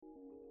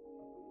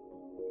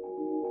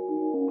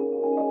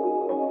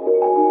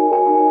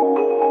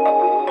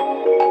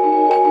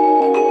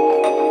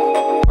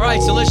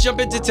right, so let's jump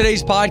into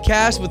today's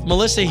podcast with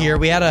Melissa here.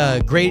 We had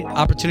a great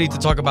opportunity to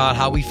talk about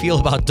how we feel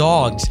about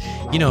dogs.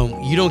 You know,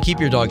 you don't keep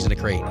your dogs in a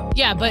crate.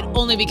 Yeah, but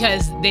only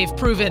because they've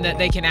proven that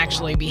they can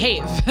actually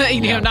behave.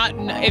 Not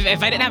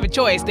if I didn't have a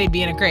choice, they'd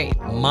be in a crate.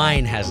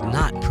 Mine has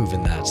not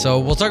proven that. So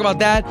we'll talk about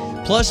that,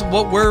 plus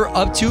what we're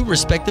up to,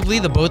 respectively,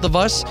 the both of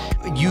us.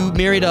 You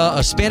married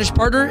a Spanish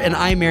partner, and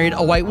I married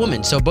a white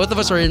woman. So both of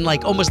us are in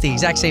like almost the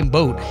exact same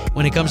boat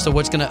when it comes to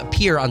what's going to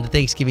appear on the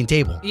Thanksgiving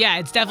table. Yeah,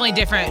 it's definitely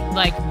different,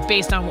 like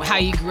based on how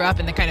you grew up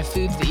and the kind of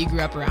foods that you grew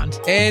up around.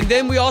 And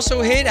then we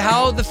also hit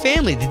how the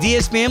family, the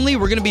Diaz family,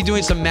 we're going to be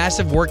doing some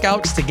massive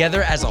workouts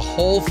together as a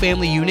whole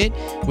family unit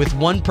with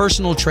one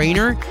personal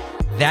trainer.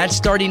 That's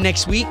starting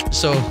next week.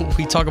 So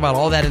we talk about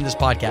all that in this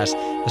podcast.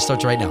 Let's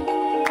start right now.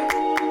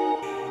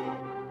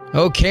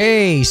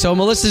 Okay, so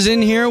Melissa's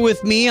in here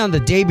with me on the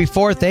day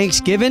before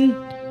Thanksgiving.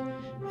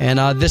 And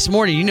this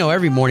morning,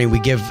 every morning we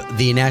give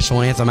the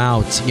national anthem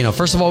out.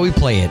 First of all, we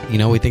play it.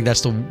 We think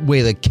that's the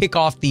way to kick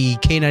off the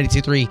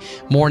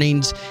K92.3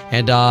 mornings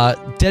and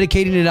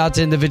dedicating it out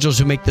to individuals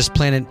who make this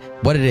planet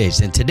what it is.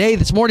 And today,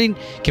 this morning,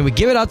 can we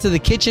give it out to the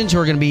kitchens who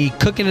are going to be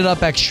cooking it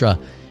up extra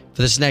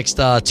for this next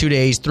 2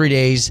 days, 3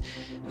 days?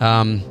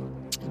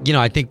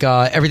 I think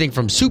everything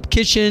from soup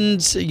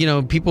kitchens,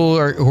 people who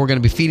are going to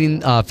be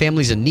feeding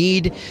families in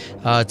need,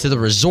 to the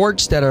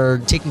resorts that are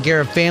taking care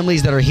of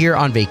families that are here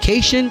on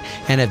vacation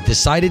and have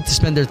decided to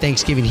spend their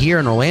Thanksgiving here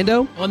in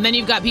Orlando. Well, and then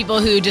you've got people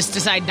who just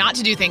decide not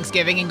to do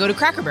Thanksgiving and go to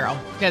Cracker Barrel.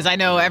 Because I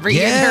know every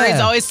year there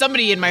is always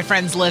somebody in my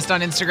friends list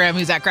on Instagram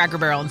who's at Cracker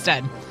Barrel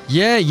instead.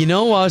 Yeah,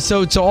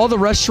 so to all the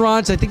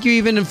restaurants, I think you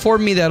even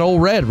informed me that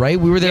Old Red, right?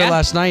 We were there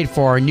last night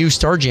for our new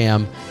Star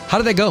Jam. How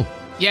did that go?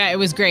 Yeah, it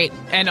was great.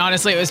 And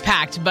honestly, it was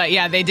packed. But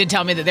yeah, they did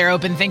tell me that they're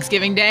open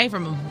Thanksgiving Day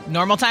from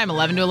normal time,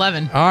 11 to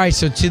 11. All right,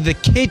 so to the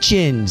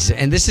kitchens,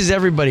 and this is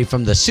everybody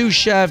from the sous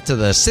chef to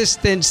the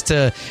assistants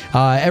to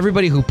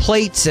everybody who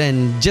plates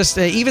and just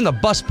even the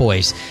bus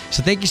boys.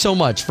 So thank you so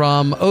much.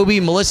 From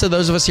Obi, Melissa,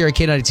 those of us here at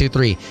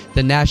K92.3,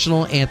 the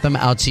national anthem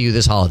out to you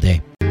this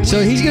holiday. So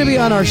he's going to be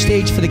on our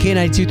stage for the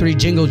K92.3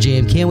 Jingle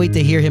Jam. Can't wait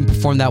to hear him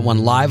perform that one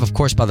live. Of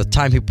course, by the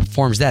time he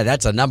performs that,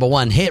 that's a number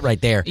one hit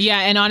right there. Yeah,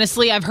 and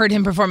honestly, I've heard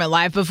him perform it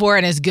live before,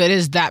 and as good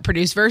as that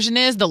produced version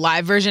is, the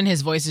live version,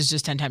 his voice is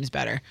just 10 times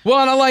better. Well,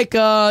 and I like,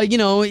 you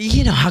know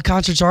how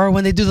concerts are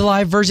when they do the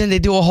live version. They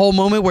do a whole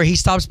moment where he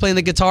stops playing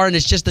the guitar and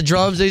it's just the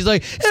drums. And he's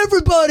like,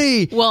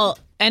 everybody! Well...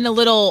 And a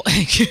little,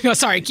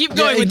 sorry, keep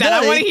going with that.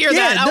 I want to hear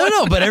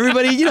that. But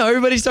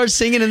everybody starts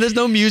singing and there's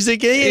no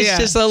music. It's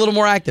just a little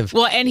more active.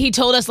 Well, and he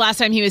told us last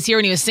time he was here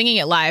when he was singing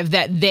it live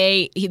that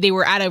they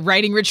were at a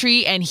writing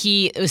retreat and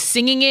he was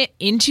singing it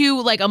into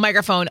like a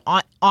microphone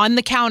on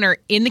the counter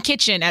in the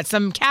kitchen at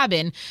some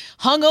cabin,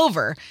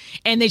 hungover,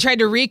 and they tried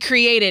to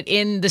recreate it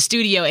in the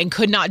studio and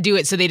could not do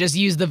it. So they just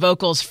used the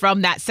vocals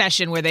from that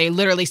session where they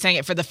literally sang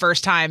it for the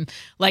first time,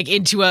 like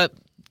into a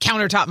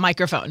countertop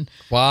microphone.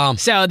 Wow.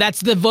 So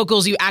that's the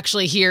vocals you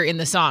actually hear in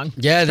the song.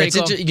 Yeah, that's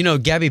cool.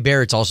 Gabby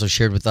Barrett's also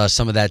shared with us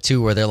some of that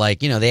too, where they're like,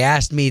 they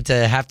asked me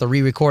to have to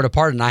re-record a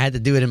part and I had to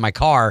do it in my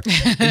car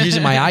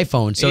using my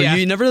iPhone. So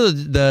you never know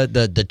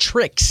the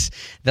tricks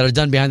that are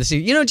done behind the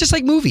scenes. Just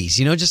like movies.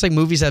 Just like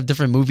movies have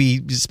different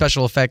movie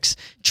special effects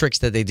tricks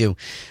that they do.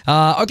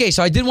 Okay,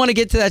 so I did want to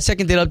get to that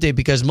second date update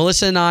because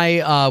Melissa and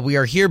I, we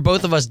are here,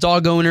 both of us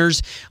dog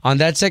owners. On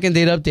that second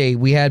date update,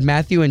 we had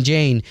Matthew and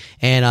Jane,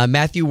 and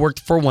Matthew worked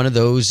for one of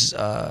those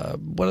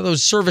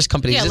service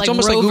companies. Yeah, it's like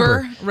almost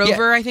Rover. like Uber.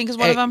 Rover, I think, is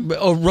one of them.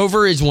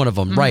 Rover is one of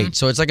them, right?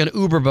 So it's like an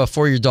Uber, but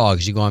for your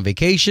dogs. You go on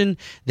vacation,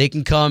 they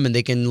can come and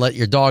they can let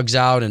your dogs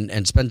out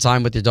and spend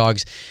time with your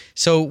dogs.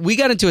 So we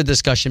got into a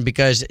discussion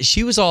because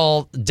she was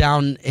all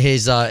down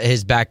his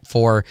back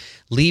for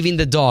leaving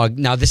the dog.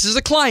 Now, this is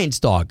a client's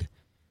dog,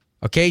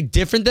 okay?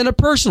 Different than a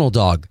personal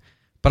dog.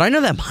 But I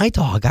know that my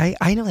dog,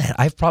 I know that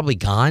I've probably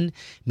gone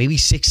maybe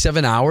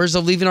 6-7 hours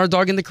of leaving our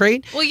dog in the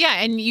crate. Well, yeah,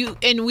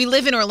 and we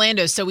live in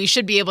Orlando, so we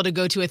should be able to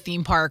go to a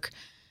theme park,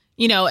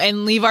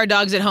 and leave our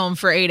dogs at home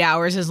for 8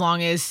 hours as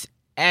long as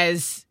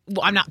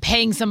I'm not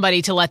paying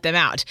somebody to let them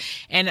out.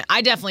 And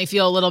I definitely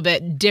feel a little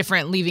bit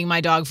different leaving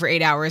my dog for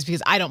 8 hours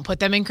because I don't put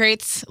them in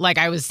crates. Like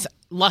I was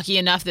lucky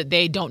enough that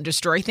they don't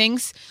destroy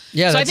things.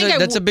 Yeah, so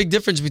that's a big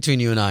difference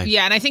between you and I.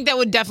 Yeah, and I think that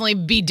would definitely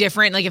be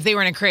different. Like if they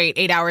were in a crate,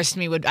 8 hours to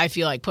me I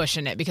feel like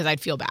pushing it because I'd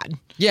feel bad.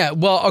 Yeah,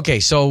 well, okay,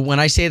 so when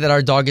I say that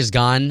our dog is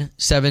gone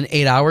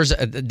 7-8 hours,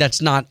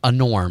 that's not a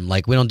norm.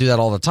 Like we don't do that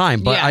all the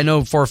time. But I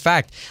know for a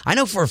fact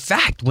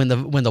when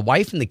the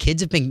wife and the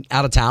kids have been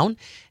out of town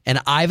and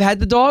I've had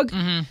the dog,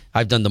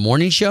 I've done the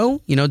morning show,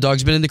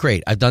 dog's been in the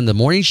crate. I've done the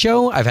morning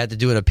show, I've had to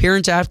do an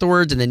appearance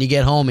afterwards, and then you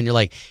get home and you're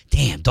like,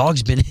 damn,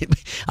 dog's been,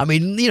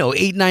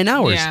 8-9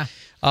 hours. Yeah.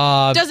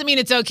 Doesn't mean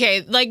it's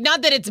okay. Like,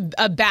 not that it's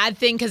a bad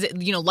thing because,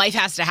 life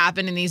has to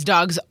happen and these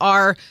dogs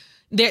are,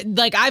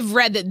 like I've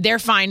read that they're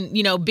fine,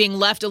 being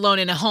left alone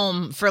in a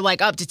home for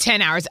like up to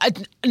 10 hours.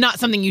 Not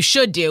something you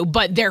should do,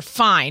 but they're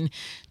fine.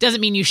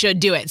 Doesn't mean you should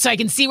do it. So I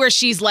can see where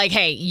she's like,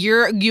 hey,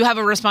 you have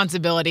a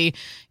responsibility.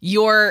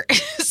 You're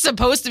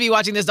supposed to be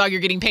watching this dog.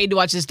 You're getting paid to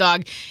watch this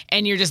dog,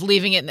 and you're just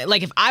leaving it.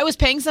 Like if I was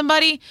paying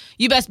somebody,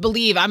 you best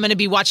believe I'm going to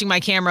be watching my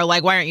camera.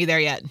 Like, why aren't you there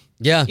yet?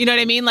 Yeah. You know what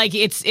I mean? Like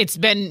it's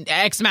been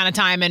X amount of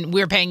time and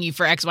we're paying you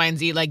for X, Y, and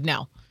Z. Like,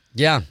 no.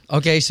 Yeah.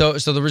 Okay. So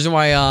the reason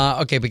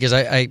why, because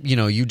I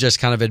you just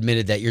kind of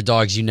admitted that your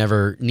dogs, you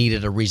never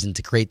needed a reason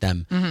to crate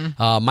them.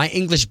 Mm-hmm. My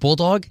English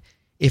Bulldog,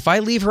 if I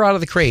leave her out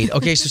of the crate,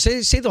 okay,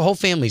 so say the whole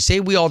family, say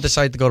we all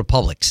decide to go to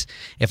Publix.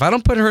 If I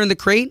don't put her in the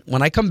crate,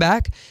 when I come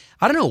back,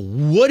 I don't know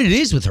what it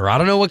is with her. I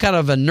don't know what kind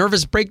of a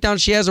nervous breakdown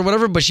she has or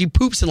whatever, but she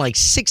poops in like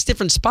 6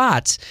 different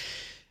spots.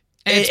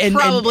 And it's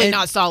probably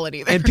not solid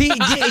either.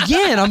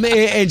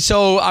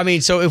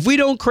 So if we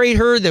don't crate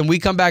her, then we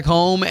come back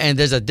home and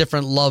there's a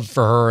different love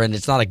for her, and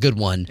it's not a good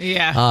one.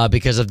 Yeah.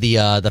 Because of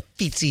the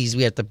feces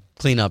we have to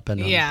clean up. And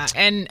yeah,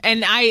 and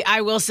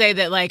I will say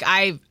that like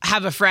I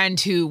have a friend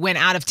who went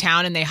out of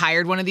town and they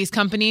hired one of these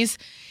companies,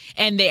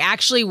 and they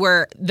actually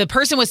the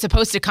person was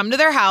supposed to come to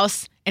their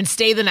house and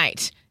stay the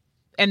night.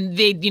 And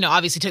they,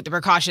 obviously took the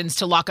precautions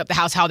to lock up the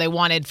house how they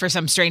wanted for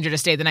some stranger to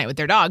stay the night with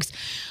their dogs.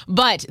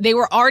 But they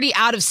were already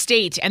out of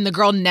state and the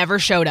girl never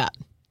showed up.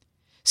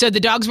 So the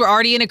dogs were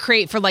already in a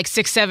crate for like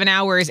 6-7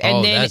 hours.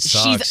 And then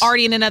she's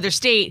already in another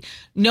state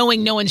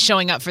knowing no one's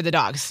showing up for the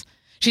dogs.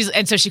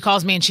 And so she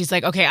calls me and she's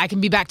like, okay, I can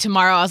be back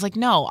tomorrow. I was like,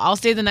 no, I'll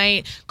stay the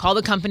night, call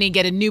the company,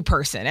 get a new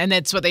person. And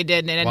that's what they did.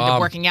 And it ended up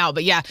working out.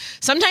 But yeah,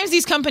 sometimes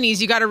these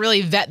companies, you got to really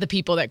vet the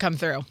people that come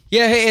through.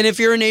 Yeah. Hey, and if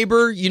you're a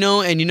neighbor,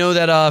 and you know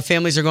that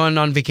families are going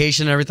on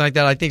vacation and everything like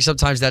that, I think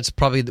sometimes that's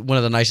probably one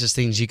of the nicest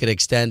things you could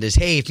extend is,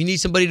 hey, if you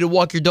need somebody to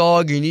walk your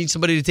dog or you need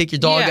somebody to take your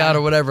dog out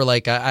or whatever,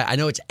 like I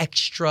know it's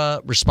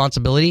extra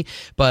responsibility,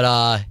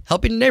 but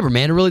helping your neighbor,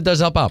 man, it really does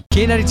help out.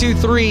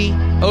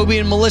 K92.3, Obie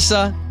and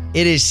Melissa.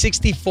 It is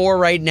 64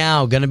 right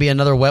now. Going to be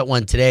another wet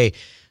one today.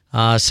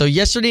 So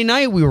yesterday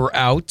night we were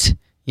out.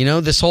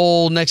 This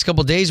whole next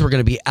couple of days we're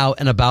going to be out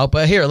and about.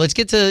 But here, let's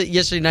get to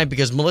yesterday night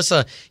because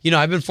Melissa,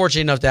 I've been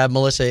fortunate enough to have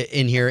Melissa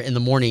in here in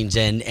the mornings.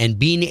 And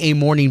being a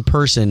morning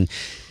person,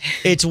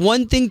 it's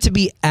one thing to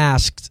be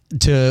asked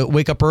to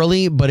wake up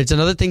early, but it's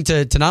another thing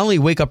to not only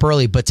wake up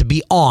early, but to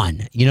be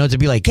on, to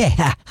be like,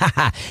 yeah,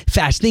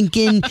 fast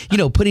thinking,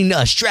 putting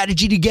a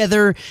strategy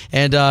together.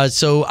 And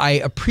so I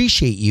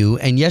appreciate you.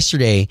 And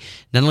yesterday,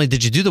 not only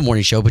did you do the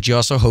morning show, but you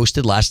also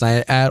hosted last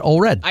night at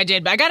Ole Red. I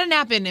did, but I got a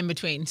nap in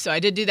between. So I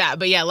did do that.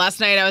 But yeah, last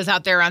night I was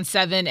out there around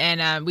 7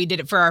 and we did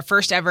it for our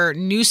first ever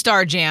New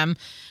Star Jam.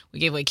 We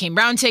gave away Kane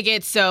Brown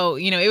tickets. So,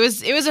 it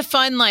was a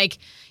fun,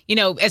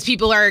 as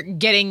people are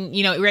getting,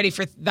 ready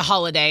for the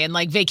holiday and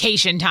like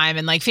vacation time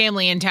and like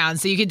family in town.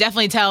 So you could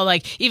definitely tell,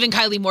 like, even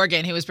Kylie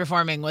Morgan, who was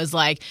performing, was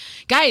like,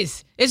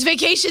 guys, it's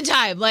vacation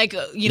time. Like,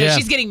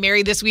 she's getting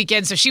married this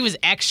weekend. So she was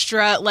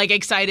extra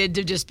excited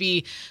to just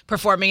be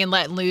performing and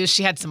letting loose.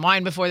 She had some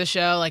wine before the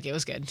show. Like, it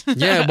was good.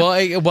 Yeah.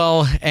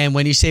 Well, and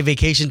when you say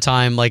vacation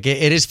time, like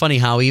it is funny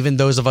how even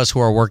those of us who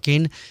are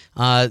working,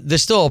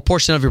 there's still a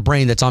portion of your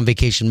brain that's on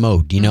vacation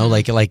mode,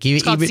 Mm-hmm.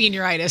 It's called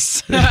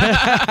senioritis.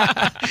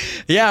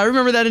 Yeah, I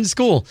remember that in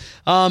school.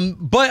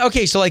 But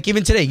okay, so like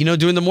even today,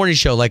 doing the morning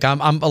show, like I'm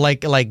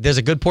like there's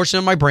a good portion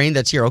of my brain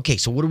that's here. Okay,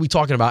 so what are we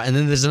talking about? And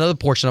then there's another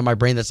portion of my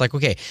brain that's like,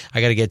 okay,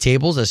 I got to get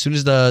tables as soon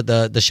as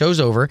the show's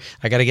over.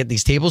 I got to get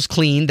these tables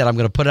cleaned that I'm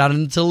going to put out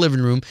into the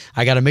living room.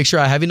 I got to make sure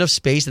I have enough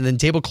space, and then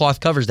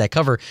tablecloth covers that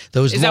cover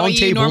those long tables. Is that what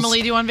you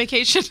normally do on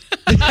vacation?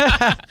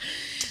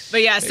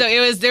 But yeah, so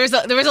there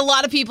was a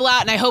lot of people out,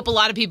 and I hope a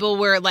lot of people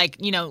were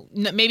like,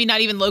 maybe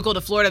not even local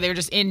to Florida. They were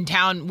just in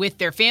town with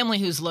their family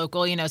who's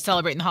local,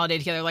 celebrating the holiday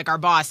together. Like our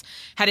boss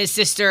had his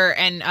sister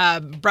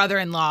and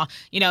brother-in-law.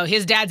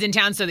 His dad's in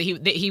town, so that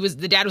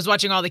the dad was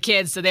watching all the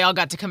kids, so they all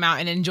got to come out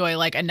and enjoy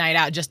like a night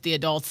out, just the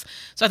adults.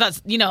 So I thought,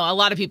 a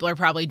lot of people are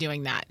probably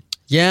doing that.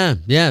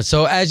 Yeah.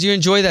 So as you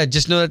enjoy that,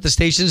 just know that the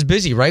station's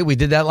busy, right? We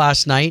did that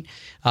last night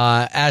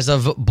as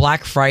of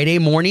Black Friday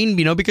morning,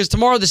 because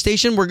tomorrow the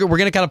station, we're going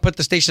to kind of put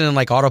the station in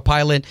like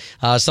autopilot.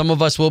 Some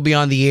of us will be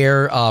on the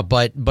air,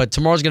 but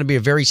tomorrow's going to be a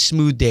very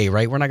smooth day,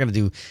 right? We're not going to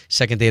do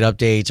second date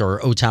updates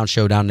or O-Town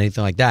Showdown,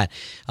 anything like that.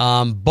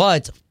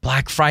 But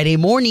Black Friday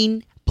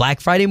morning,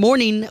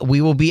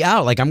 we will be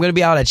out. Like I'm going to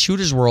be out at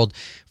Shooter's World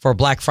for a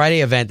Black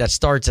Friday event that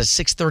starts at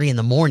 6:30 in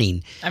the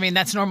morning. I mean,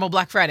 that's normal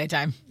Black Friday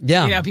time.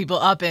 Yeah. People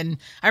up, and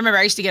I remember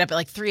I used to get up at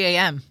like 3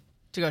 a.m.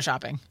 to go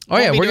shopping. Oh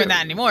yeah, we're doing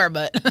that anymore,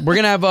 but we're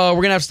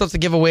gonna have stuff to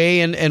give away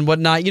and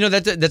whatnot.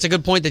 That's a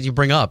good point that you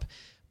bring up.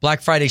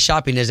 Black Friday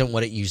shopping isn't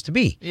what it used to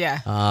be.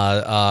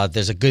 Yeah.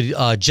 There's a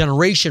good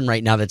generation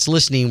right now that's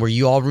listening where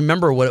you all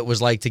remember what it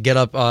was like to get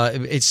up.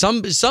 It's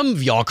some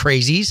of y'all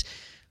crazies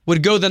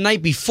would go the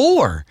night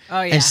before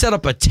and set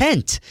up a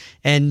tent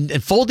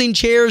and folding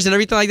chairs and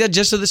everything like that,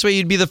 just so this way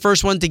you'd be the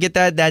first one to get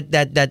that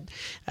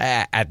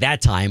at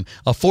that time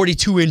a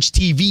 42-inch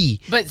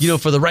TV, but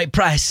for the right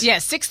price. Yeah,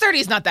 6:30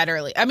 is not that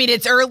early. I mean,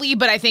 it's early,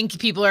 but I think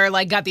people are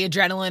like got the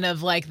adrenaline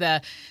of like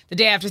the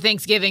day after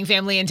Thanksgiving,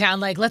 family in town,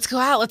 like let's go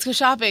out, let's go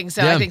shopping.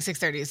 So I think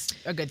 6:30 is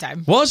a good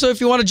time. Well, so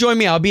if you want to join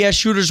me, I'll be at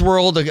Shooter's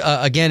World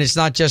again. It's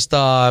not just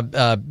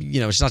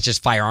it's not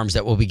just firearms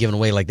that we'll be giving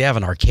away. Like they have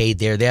an arcade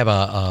there. They have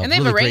a and they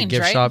have a range,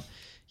 gift right? shop.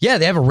 Yeah,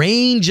 they have a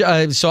range.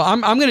 So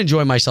I'm going to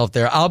enjoy myself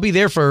there. I'll be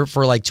there for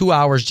like 2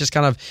 hours, just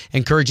kind of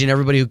encouraging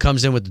everybody who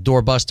comes in with the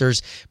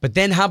doorbusters. But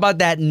then how about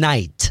that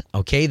night?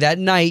 Okay, that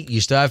night, you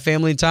still have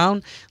family in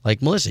town.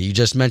 Like Melissa, you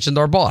just mentioned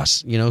our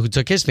boss, who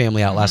took his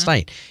family out last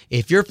night.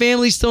 If your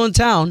family's still in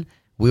town,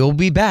 we'll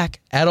be back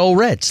at Ole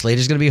Red.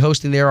 Slater's going to be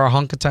hosting there our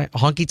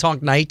honky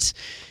tonk nights.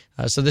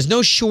 So there's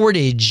no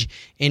shortage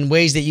in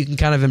ways that you can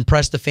kind of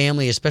impress the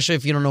family, especially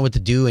if you don't know what to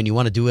do and you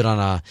want to do it on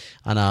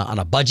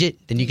a budget.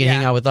 Then you can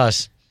hang out with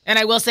us. And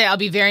I will say I'll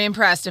be very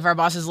impressed if our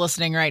boss is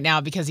listening right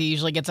now because he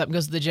usually gets up and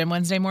goes to the gym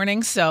Wednesday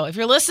mornings. So if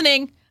you're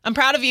listening, I'm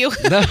proud of you.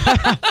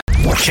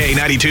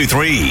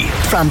 K92.3.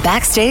 From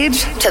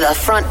backstage to the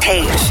front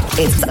page,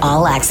 it's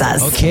All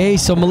Access. Okay,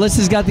 so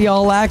Melissa's got the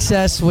All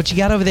Access. What you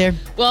got over there?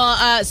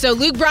 Well, so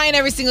Luke Bryan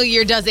every single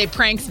year does a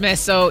Pranksmas.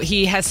 So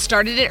he has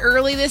started it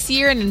early this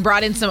year and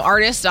brought in some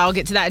artists. I'll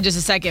get to that in just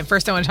a second.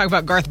 First, I want to talk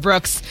about Garth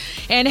Brooks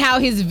and how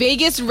his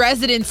Vegas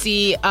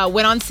residency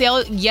went on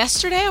sale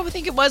yesterday, I would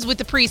think it was, with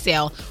the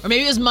pre-sale. Or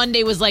maybe it was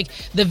Monday, was like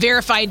the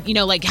verified,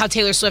 like how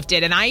Taylor Swift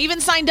did. And I even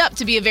signed up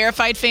to be a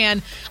verified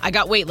fan. I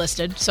got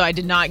waitlisted, so I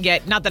did not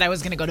get, not that I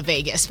was going to go to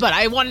Vegas, but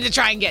I wanted to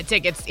try and get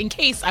tickets in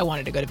case I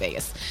wanted to go to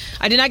Vegas.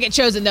 I did not get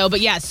chosen though, but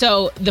yeah,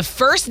 so the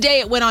first day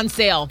it went on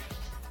sale,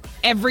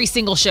 every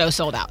single show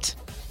sold out.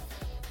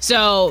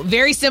 So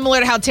very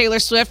similar to how Taylor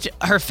Swift,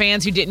 her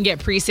fans who didn't get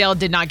pre-sale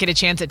did not get a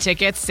chance at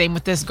tickets. Same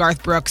with this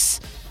Garth Brooks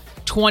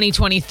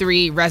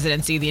 2023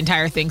 residency. The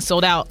entire thing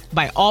sold out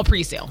by all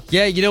pre-sale.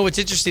 Yeah, what's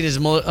interesting is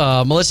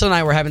Melissa and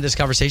I were having this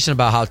conversation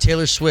about how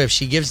Taylor Swift,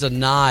 she gives the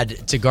nod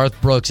to Garth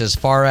Brooks as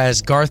far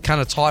as Garth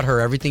kind of taught her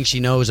everything she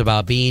knows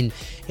about being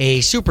a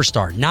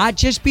superstar, not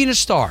just being a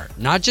star,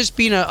 not just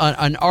being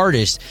an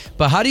artist,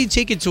 but how do you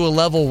take it to a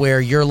level where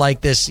you're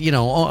like this,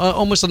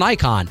 almost an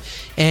icon.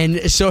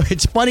 And so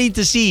it's funny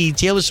to see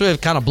Taylor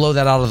Swift kind of blow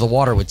that out of the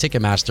water with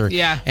Ticketmaster.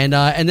 Yeah. And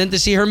then to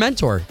see her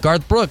mentor,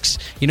 Garth Brooks,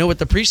 with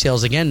the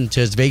pre-sales again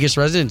to his Vegas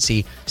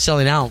residency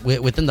selling out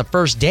within the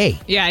first day.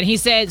 Yeah, and he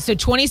said, so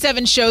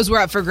 27 shows were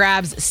up for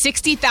grabs.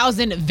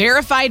 60,000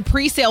 verified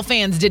pre-sale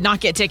fans did not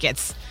get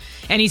tickets.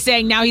 And he's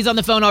saying now he's on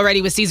the phone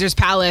already with Caesars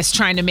Palace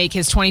trying to make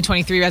his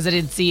 2023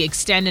 residency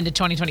extend into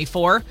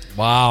 2024.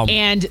 Wow.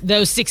 And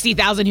those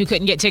 60,000 who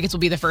couldn't get tickets will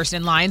be the first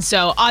in line.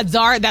 So odds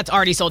are that's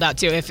already sold out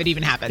too, if it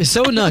even happens. It's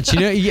so nuts.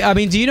 I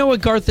mean, do you know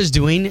what Garth is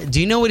doing?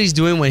 Do you know what he's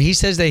doing when he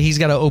says that he's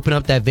got to open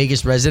up that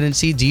Vegas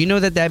residency? Do you know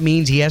that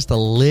means he has to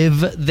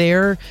live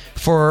there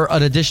for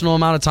an additional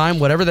amount of time,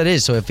 whatever that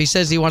is? So if he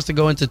says he wants to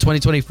go into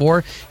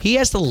 2024, he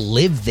has to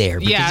live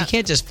there because you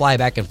can't just fly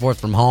back and forth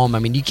from home. I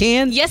mean, you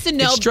can. Yes and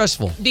no. It's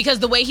stressful.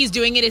 Because the way he's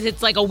doing it is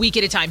it's like a week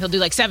at a time. He'll do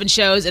like 7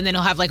 shows and then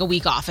he'll have like a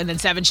week off and then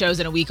 7 shows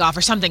and a week off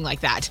or something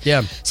like that.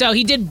 Yeah. So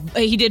he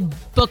did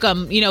book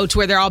them, to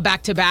where they're all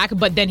back to back,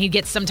 but then he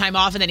gets some time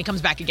off and then he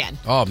comes back again.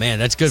 Oh man,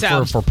 that's good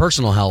for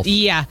personal health.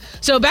 Yeah.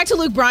 So back to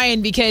Luke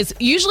Bryan, because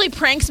usually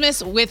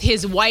Pranksmas with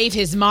his wife,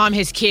 his mom,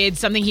 his kids,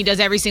 something he does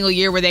every single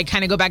year where they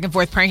kind of go back and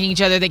forth pranking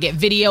each other. They get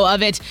video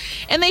of it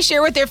and they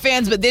share with their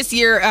fans. But this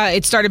year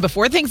it started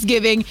before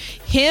Thanksgiving.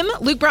 Him,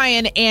 Luke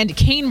Bryan, and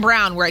Kane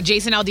Brown were at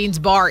Jason Aldean's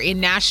bar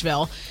in Nashville.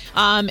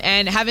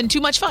 And having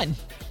too much fun.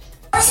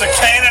 So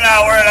Kane and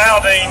I were at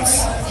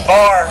Aldean's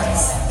bar.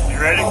 You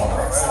ready?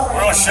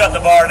 We're going to shut the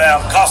bar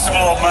down. Cost him a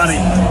little money.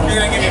 You're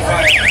going to give me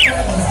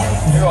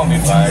 $5. You won't be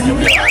fired. You'll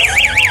be all right.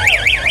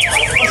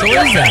 So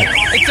what is that?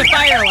 It's a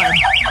fire alarm.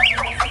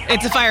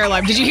 It's a fire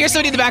alarm. Did you hear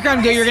somebody in the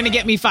background go, "You're going to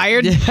get me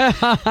fired"?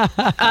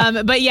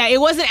 But yeah, it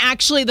wasn't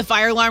actually the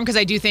fire alarm because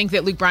I do think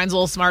that Luke Bryan's a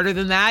little smarter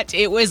than that.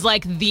 It was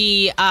like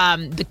the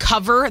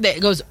cover that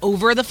goes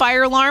over the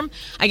fire alarm.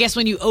 I guess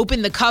when you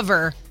open the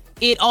cover,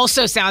 it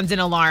also sounds an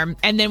alarm.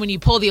 And then when you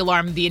pull the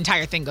alarm, the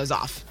entire thing goes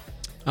off.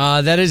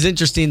 That is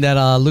interesting that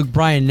Luke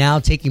Bryan now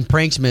taking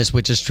Pranksmas,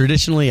 which is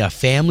traditionally a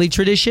family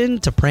tradition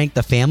to prank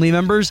the family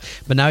members,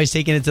 but now he's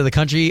taking it to the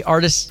country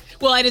artists.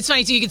 Well, and it's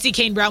funny, too. You can see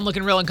Kane Brown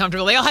looking real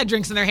uncomfortable. They all had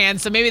drinks in their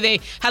hands, so maybe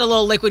they had a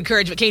little liquid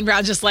courage, but Kane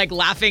Brown's just like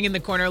laughing in the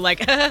corner like,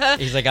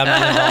 he's like, I'm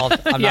not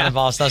involved. I'm not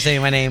involved. Stop saying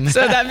my name.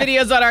 So that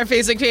video's on our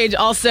Facebook page.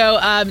 Also,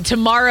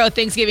 tomorrow,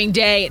 Thanksgiving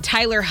Day,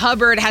 Tyler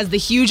Hubbard has the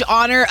huge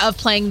honor of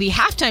playing the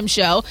halftime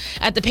show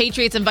at the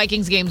Patriots and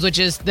Vikings games, which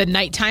is the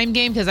nighttime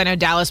game, because I know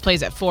Dallas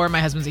plays at 4. My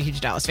husband's a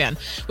huge Dallas fan,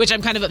 which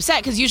I'm kind of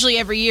upset because usually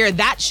every year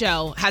that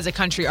show has a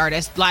country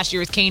artist. Last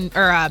year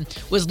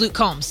was Luke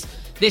Combs.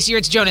 This year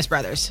it's Jonas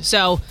Brothers.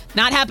 So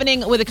not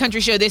happening with a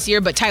country show this year,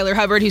 but Tyler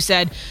Hubbard, who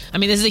said, I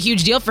mean, this is a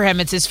huge deal for him.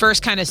 It's his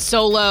first kind of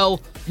solo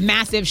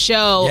massive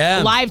show,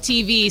 Yeah. live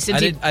TV.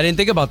 I didn't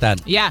think about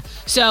that. Yeah.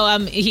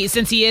 So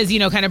since he is,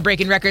 kind of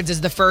breaking records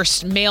as the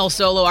first male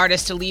solo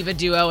artist to leave a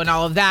duo and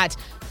all of that,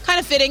 kind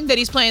of fitting that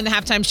he's playing the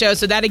halftime show.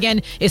 So that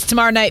again is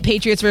tomorrow night,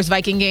 Patriots versus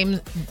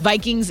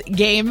Vikings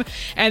game.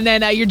 And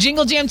then your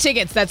Jingle Jam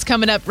tickets, that's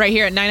coming up right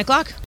here at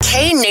 9:00.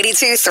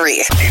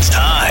 K82-3. It's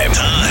time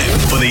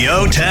for the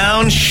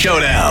O-Town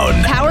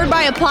Showdown. Powered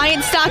by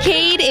Appliance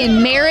Stockade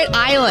in Merritt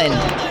Island.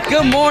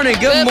 Good morning.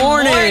 Good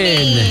morning.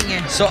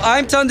 morning. So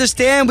I'm to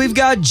understand we've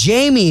got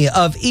Jamie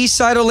of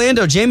Eastside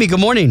Orlando. Jamie, good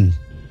morning.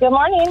 Good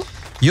morning.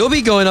 You'll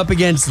be going up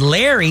against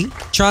Larry,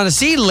 trying to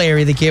see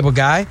Larry, the cable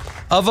guy,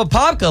 of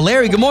Apopka.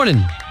 Larry, good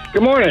morning.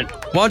 Good morning.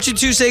 Why don't you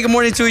two say good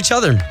morning to each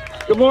other?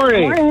 Good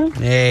morning.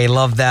 Hey,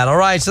 love that. All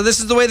right, so this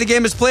is the way the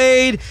game is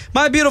played.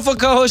 My beautiful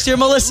co-host here,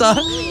 Melissa.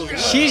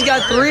 She's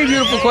got 3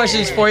 beautiful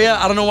questions for you.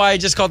 I don't know why I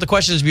just called the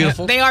questions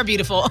beautiful. They are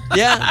beautiful.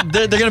 Yeah,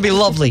 they're going to be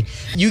lovely.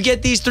 You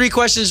get these 3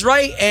 questions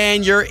right,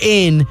 and you're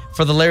in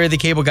for the Larry the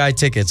Cable Guy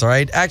tickets, all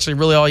right? Actually,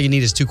 really all you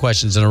need is 2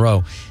 questions in a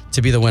row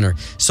to be the winner.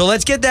 So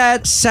let's get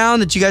that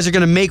sound that you guys are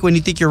going to make when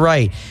you think you're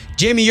right.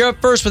 Jamie, you're up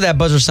first with that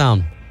buzzer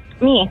sound.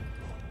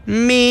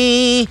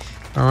 Me.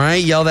 All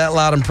right, yell that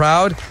loud and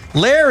proud.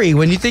 Larry,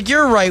 when you think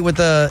you're right with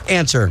the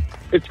answer.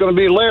 It's going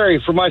to be Larry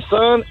for my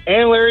son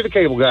and Larry the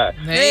Cable Guy.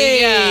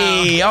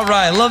 There you go. All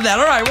right, love that.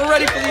 All right, we're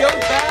ready for the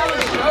O-Town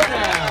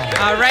Showdown.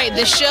 All right,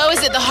 the show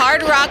is at the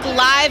Hard Rock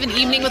Live, an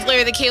evening with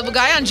Larry the Cable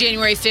Guy on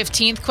January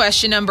 15th.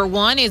 Question number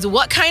 1 is,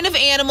 what kind of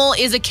animal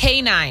is a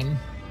canine?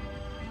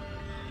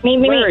 Me.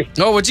 Larry.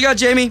 Oh, what you got,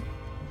 Jamie?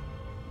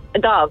 A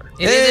dog.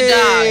 It is a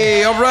dog.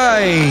 Hey, all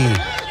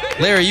right.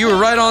 Larry, you were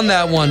right on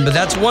that one, but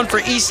that's 1 for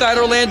Eastside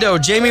Orlando.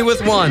 Jamie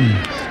with 1.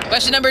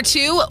 Question number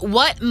 2,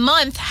 what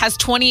month has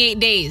 28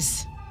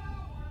 days?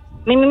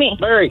 Me.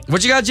 Larry.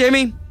 What you got,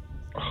 Jamie?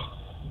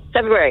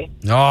 February.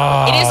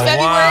 Oh, It is February.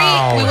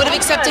 wow. We would have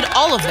accepted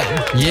all of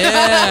them.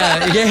 Yeah,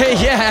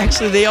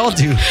 actually, they all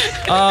do.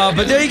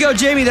 But there you go,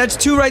 Jamie. That's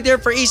 2 right there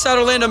for Eastside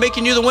Orlando,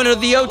 making you the winner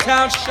of the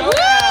O-Town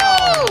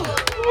Showdown.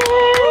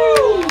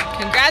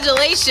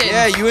 Congratulations.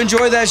 Yeah, you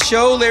enjoy that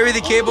show, Larry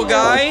the Cable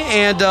Guy.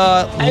 And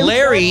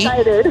Larry,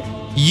 Excited.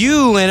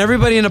 you and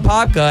everybody in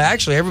Apopka,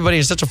 actually everybody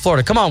in Central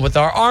Florida, come on, with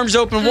our arms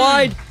open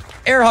wide,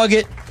 air hug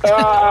it.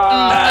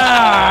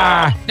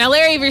 Now,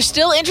 Larry, if you're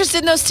still interested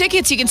in those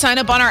tickets, you can sign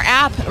up on our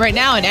app right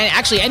now, and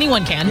actually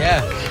anyone can.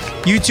 Yeah.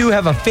 You two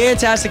have a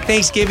fantastic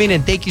Thanksgiving,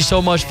 and thank you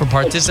so much for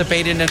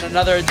participating in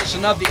another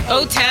edition of the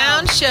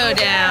O-Town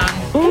Showdown.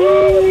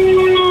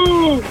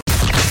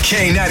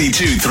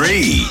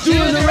 K92-3. Do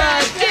the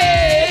right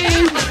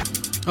thing.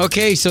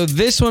 Okay, so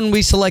this one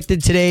we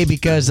selected today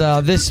because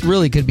this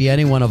really could be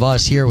any one of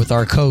us here with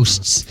our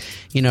coasts.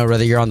 You know,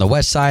 whether you're on the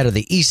west side or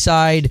the east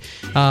side,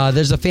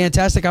 there's a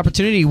fantastic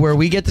opportunity where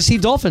we get to see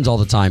dolphins all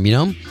the time, you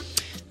know?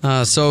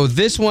 So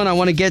this one, I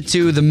want to get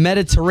to the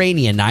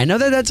Mediterranean. Now, I know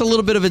that that's a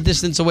little bit of a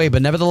distance away,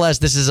 but nevertheless,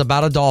 this is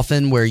about a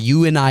dolphin where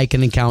you and I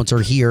can encounter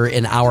here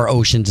in our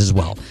oceans as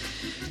well.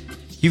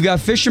 You've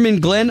got fisherman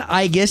Glenn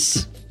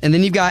Igus, and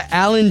then you've got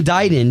Alan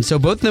Dyden. So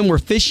both of them were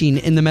fishing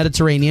in the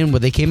Mediterranean where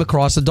they came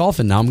across a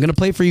dolphin. Now, I'm going to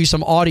play for you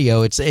some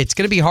audio. It's going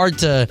to be hard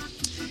to...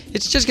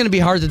 It's just going to be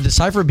hard to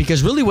decipher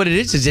because really what it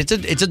is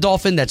it's a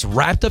dolphin that's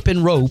wrapped up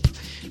in rope.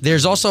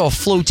 There's also a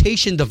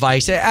flotation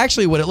device.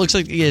 Actually, what it looks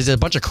like is a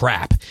bunch of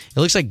crap. It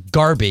looks like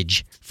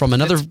garbage from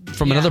another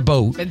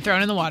boat. Been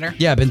thrown in the water.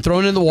 Yeah, been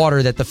thrown in the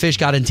water that the fish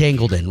got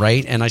entangled in,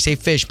 right? And I say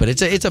fish, but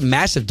it's a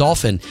massive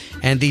dolphin.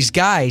 And these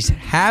guys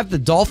have the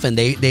dolphin.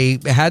 They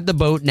had the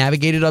boat,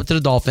 navigated up to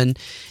the dolphin,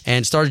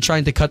 and started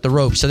trying to cut the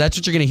rope. So that's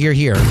what you're going to hear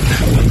here.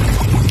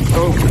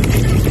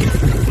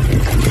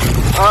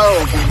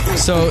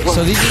 So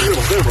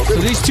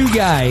these two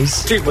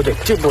guys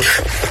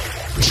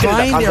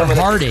trying their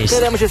hardest.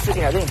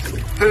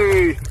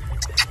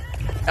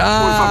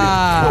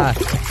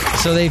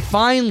 So they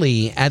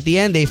finally, at the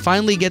end,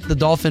 get the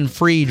dolphin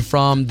freed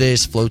from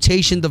this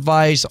flotation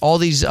device, all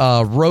these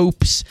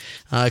ropes.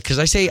 Because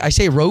I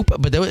say rope,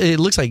 but it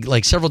looks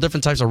like several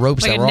different types of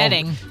ropes like that a were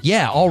netting.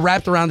 all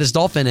wrapped around this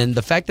dolphin. And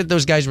the fact that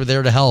those guys were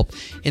there to help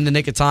in the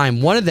nick of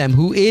time. One of them,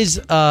 who is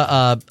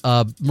a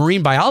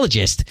marine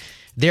biologist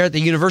there at the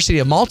University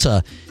of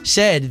Malta,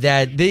 said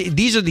that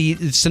these are the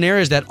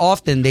scenarios that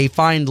often they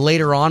find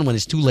later on when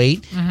it's too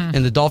late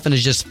and the dolphin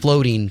is just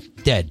floating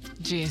dead.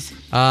 Jeez.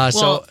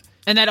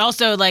 And that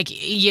also,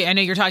 I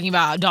know you're talking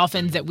about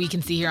dolphins that we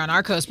can see here on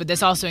our coast, but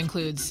this also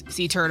includes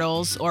sea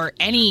turtles or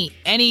any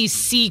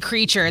sea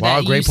creature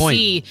that you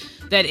see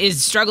that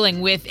is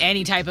struggling with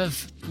any type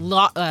of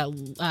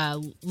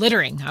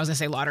littering. I was going to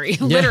say lottery.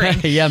 Littering.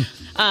 Yeah.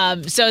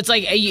 So it's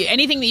like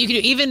anything that you can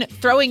do, even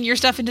throwing your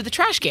stuff into the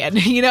trash can.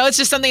 It's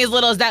just something as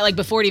little as that,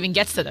 before it even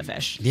gets to the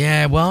fish.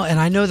 Yeah, well, and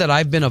I know that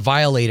I've been a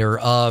violator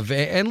of,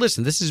 and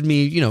listen, this is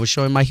me,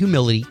 showing my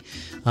humility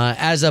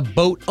as a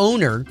boat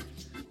owner.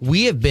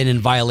 we have been in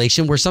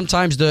violation where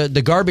sometimes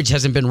the garbage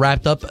hasn't been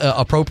wrapped up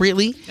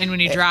appropriately. And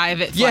when you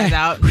drive, it flies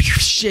out.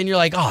 And you're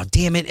like, oh,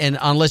 damn it. And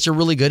unless you're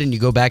really good and you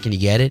go back and you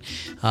get it,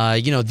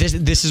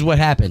 this is what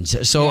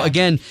happens. So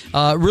again,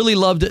 really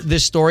loved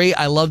this story.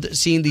 I loved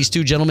seeing these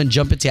two gentlemen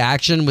jump into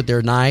action with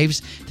their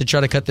knives to try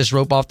to cut this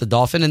rope off the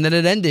dolphin. And then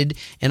it ended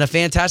in a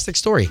fantastic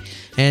story.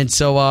 And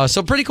so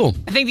pretty cool.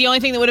 I think the only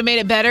thing that would have made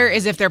it better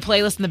is if their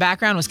playlist in the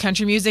background was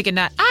country music and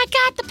not, I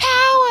got the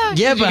power.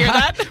 Yeah, Did you hear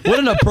that? What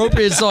an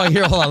appropriate song.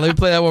 Here, hold on. Let me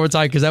play that one more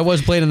time because that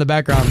was playing in the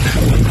background.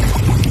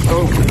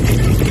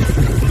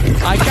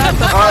 I got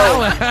the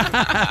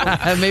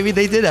power. Maybe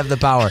they did have the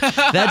power.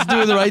 That's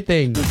doing the right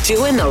thing.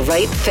 Doing the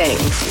right thing.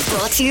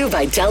 Brought to you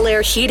by Del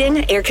Air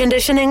Heating, Air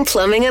Conditioning,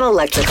 Plumbing, and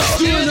Electrical.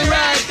 Doing the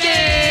right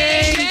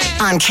thing.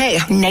 On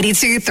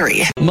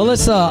K92.3.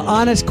 Melissa,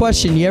 honest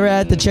question. You ever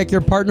had to check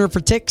your partner for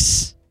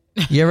ticks?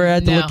 You ever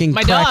had to look in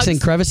My cracks dogs.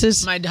 and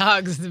crevices? My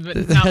dogs,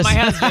 but not my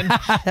husband.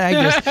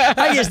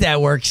 I guess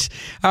that works.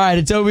 All right,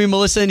 it's Obi and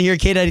Melissa in here,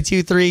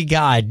 K92.3.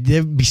 God,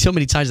 there'd be so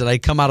many times that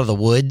I'd come out of the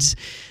woods,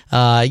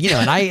 and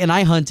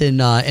I hunt in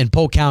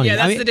Polk County. Yeah,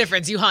 that's the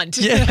difference. You hunt.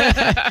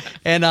 Yeah.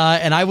 And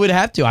I would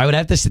have to. I would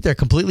have to sit there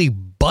completely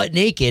butt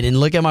naked and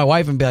look at my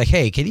wife and be like,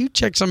 hey, can you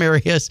check some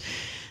areas?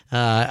 All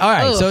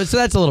right, so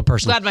that's a little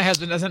personal. Glad my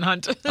husband doesn't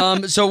hunt.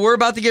 So we're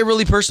about to get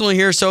really personal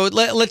here. So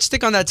let's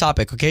stick on that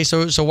topic, okay?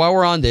 So while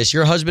we're on this,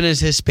 your husband is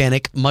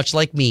Hispanic, much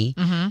like me,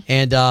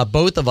 and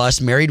both of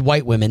us married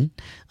white women.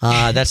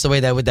 That's the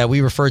way that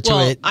we refer to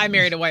it. I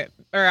married a white.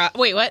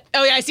 Wait, what?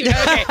 Oh, yeah, I see.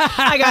 Okay,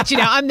 I got you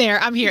now. I'm there.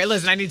 I'm here.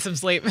 Listen, I need some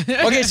sleep.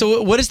 Okay,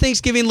 so what does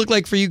Thanksgiving look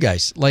like for you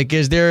guys? Like,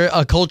 is there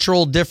a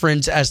cultural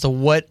difference as to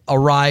what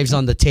arrives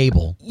on the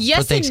table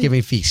for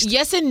Thanksgiving feast?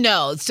 Yes and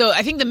no. So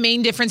I think the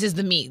main difference is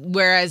the meat.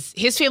 Whereas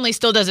his family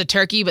still does a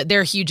turkey, but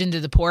they're huge into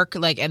the pork,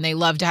 and they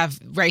love to have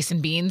rice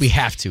and beans. We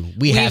have to.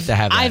 We have to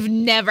have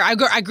that.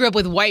 I grew up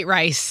with white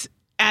rice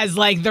as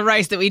like the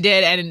rice that we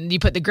did, and you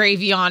put the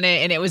gravy on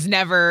it, and there's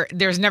never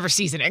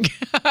seasoning.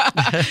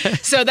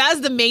 So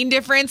that's the main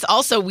difference.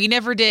 Also, we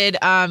never did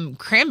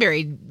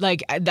cranberry.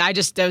 Like that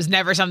was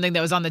never something that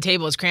was on the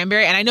table as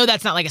cranberry. And I know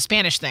that's not like a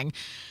Spanish thing.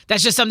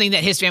 That's just something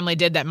that his family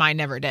did that mine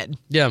never did.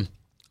 Yeah.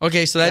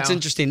 Okay, so that's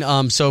interesting.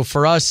 So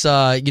for us,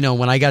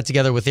 when I got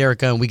together with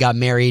Erica and we got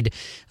married,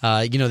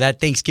 that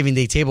Thanksgiving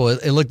Day table,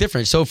 it looked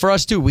different. So for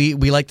us too, we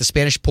like the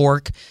Spanish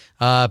pork,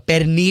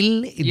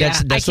 pernil. Yeah,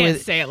 I can't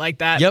say it like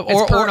that. Yep,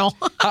 it's pernil.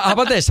 How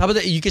about this?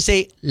 You could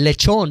say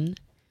lechon.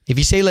 If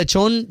you say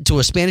lechon to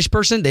a Spanish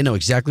person, they know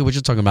exactly what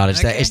you're talking about.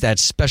 It's that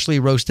specially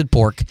roasted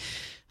pork.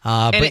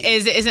 And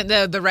isn't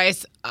the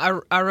rice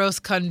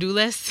arroz con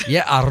gandules?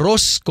 Yeah,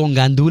 arroz con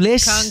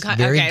gandules.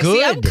 Very good.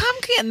 See, I'm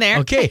getting there.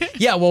 Okay.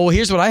 Yeah. Well,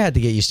 here's what I had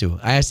to get used to.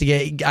 I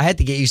had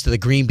to get used to the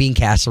green bean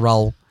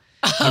casserole.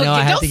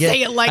 Don't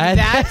say it like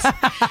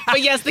that.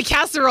 But yes, the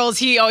casseroles.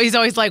 He's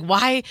always like,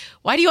 why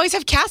do you always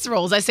have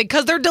casseroles? I said,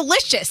 because they're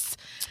delicious.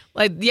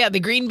 Like, yeah, the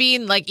green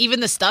bean, like even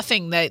the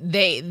stuffing that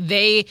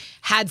they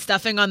had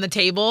stuffing on the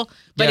table,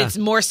 but it's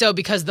more so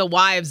because the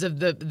wives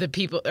of the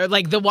people, or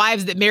like the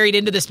wives that married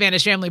into the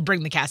Spanish family,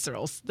 bring the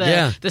casseroles,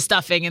 the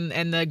stuffing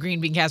and the green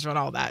bean casserole and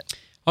all that.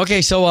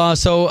 Okay, so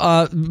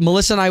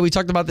Melissa and we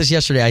talked about this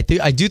yesterday.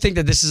 I do think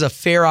that this is a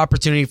fair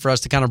opportunity for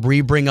us to kind of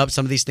bring up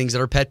some of these things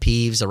that are pet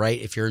peeves. All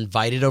right, if you're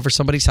invited over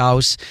somebody's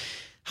house.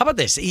 How about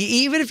this?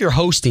 Even if you're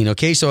hosting,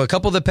 okay? So a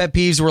couple of the pet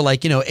peeves were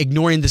like,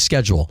 ignoring the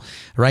schedule,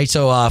 right?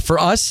 So for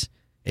us,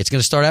 it's going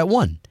to start at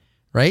 1,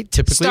 right?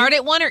 Typically. Start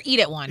at 1 or eat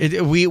at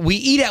 1? We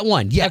eat at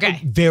 1. Yeah, okay.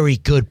 Very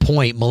good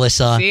point,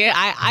 Melissa. See,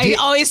 I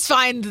always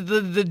find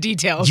the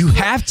details. You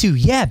have to,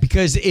 yeah,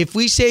 because if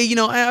we say,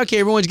 okay,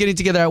 everyone's getting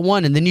together at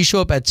 1, and then you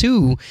show up at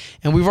 2,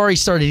 and we've already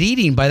started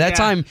eating, by that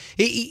time,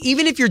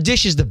 even if your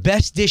dish is the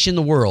best dish in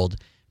the world,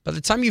 by the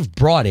time you've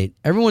brought it,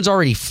 everyone's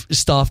already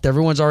stuffed.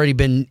 Everyone's already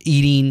been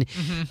eating.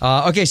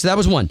 Okay, so that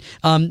was 1.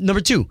 Number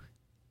 2,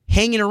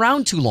 hanging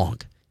around too long.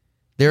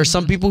 There are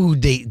some people who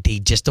they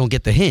just don't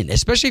get the hint,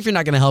 especially if you're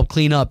not going to help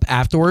clean up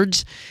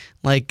afterwards.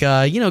 Like,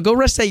 go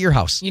rest at your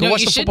house. Go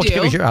watch the football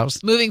game at your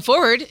house. Moving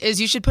forward is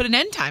you should put an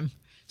end time.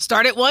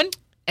 Start at 1,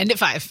 end at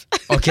 5.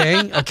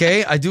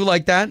 Okay, I do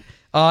like that.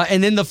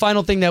 And then the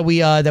final thing that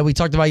we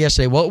talked about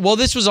yesterday. Well,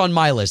 this was on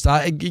my list.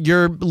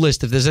 Your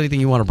list. If there's anything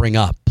you want to bring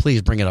up,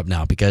 please bring it up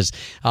now, because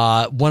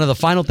one of the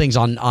final things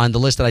on the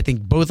list that I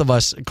think both of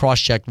us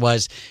cross-checked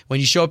was when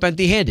you show up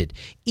empty-handed.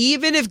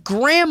 Even if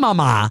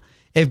grandmama's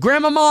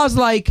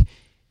like,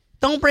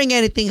 don't bring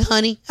anything,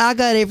 honey. I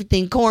got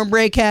everything.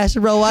 Cornbread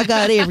casserole. I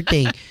got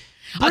everything.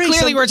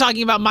 Clearly, we're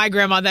talking about my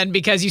grandma then,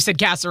 because you said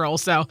casserole.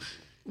 So.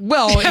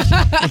 Well,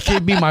 it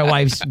could be my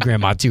wife's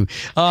grandma too.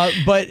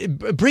 But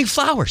bring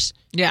flowers.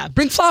 Yeah.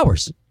 Bring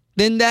flowers.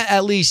 Then that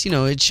at least,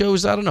 it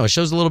shows, it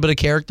shows a little bit of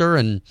character.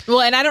 And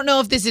I don't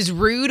know if this is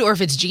rude or if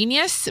it's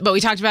genius, but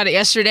we talked about it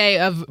yesterday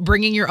of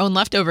bringing your own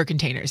leftover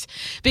containers.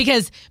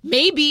 Because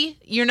maybe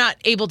you're not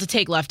able to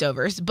take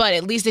leftovers, but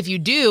at least if you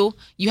do,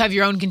 you have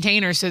your own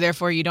container, so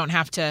therefore you don't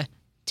have to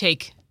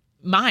take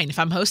mine if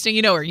I'm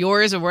hosting, or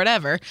yours or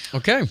whatever.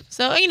 Okay.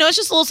 So, it's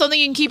just a little something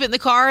you can keep it in the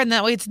car, and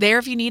that way it's there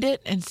if you need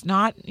it. And it's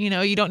not,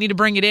 you don't need to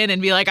bring it in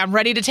and be like, I'm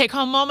ready to take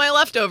home all my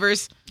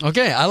leftovers.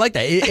 Okay, I like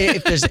that.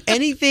 If there's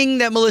anything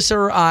that Melissa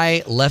or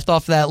I left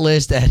off that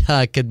list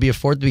that could be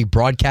afforded to be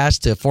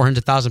broadcast to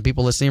 400,000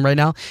 people listening right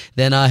now,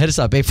 then hit us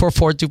up,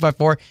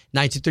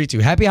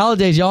 844-254-9232. Happy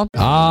holidays, y'all.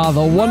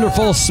 The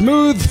wonderful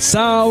smooth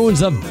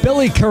sounds of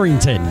Billy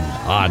Currington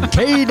on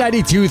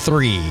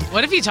K92.3.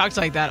 What if you talked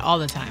like that all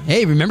the time?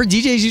 Hey, remember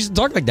DJs used to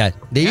talk like that?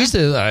 They used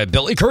to,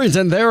 Billy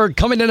Currington, they're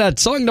coming in at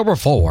song number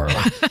 4.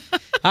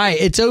 Hi,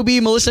 it's OB,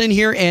 Melissa in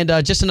here, and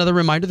just another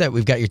reminder that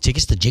we've got your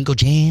tickets to Jingle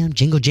Jam.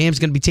 Jingle Jam's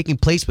going to be taking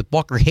place with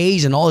Walker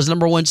Hayes and all his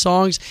number 1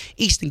 songs,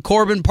 Easton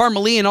Corbin, Parma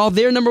Lee, and all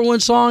their number 1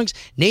 songs,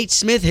 Nate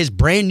Smith, his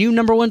brand new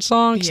number 1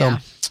 song. Yeah. So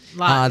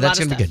that's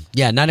going to be good.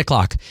 Yeah, 9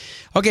 o'clock.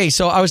 Okay,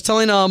 so I was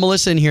telling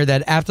Melissa in here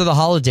that after the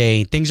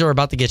holiday, things are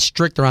about to get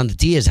strict around the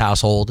Diaz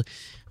household.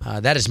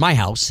 That is my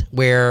house,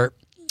 where...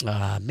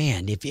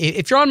 man,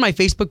 if you're on my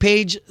Facebook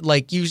page,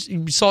 like you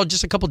saw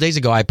just a couple days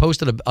ago, I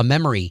posted a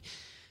memory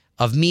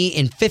of me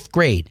in 5th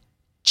grade,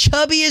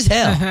 chubby as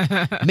hell.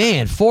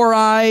 Man, 4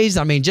 eyes.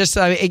 I mean, just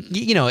I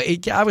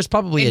was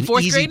probably an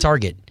easy grade?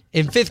 target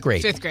in 5th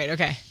grade. 5th grade,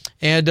 okay.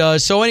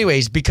 And so,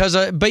 anyways, because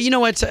but you know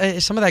what?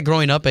 Some of that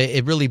growing up,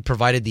 it really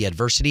provided the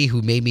adversity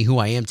who made me who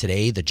I am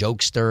today. The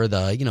jokester,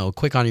 the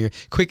quick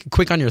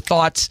on your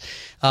thoughts.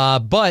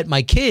 But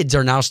my kids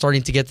are now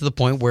starting to get to the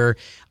point where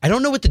I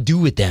don't know what to do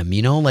with them.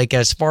 Like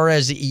as far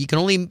as you can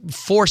only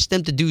force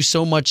them to do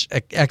so much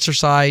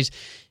exercise.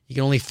 You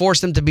can only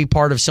force them to be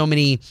part of so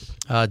many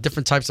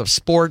different types of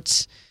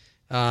sports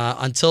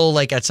until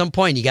like at some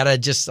point you gotta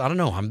just I don't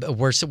know.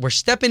 We're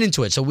stepping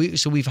into it. So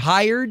we've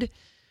hired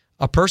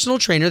a personal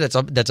trainer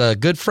that's a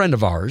good friend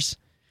of ours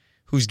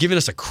who's giving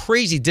us a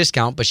crazy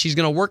discount, but she's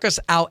going to work us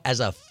out as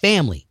a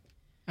family.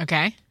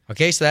 Okay.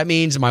 Okay, so that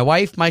means my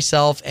wife,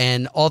 myself,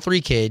 and all 3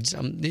 kids.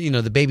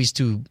 The baby's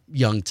too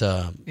young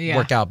to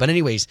work out. But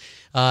anyways,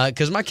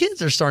 because my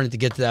kids are starting to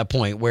get to that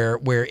point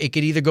where it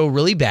could either go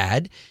really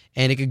bad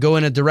and it could go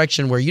in a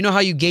direction where how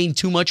you gain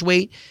too much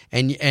weight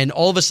and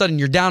all of a sudden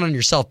you're down on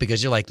yourself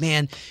because you're like,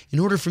 man, in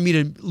order for me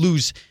to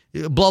lose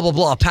blah, blah,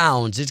 blah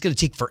pounds, it's going to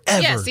take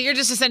forever. Yeah, so you're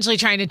just essentially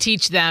trying to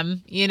teach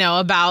them,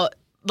 about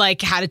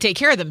like how to take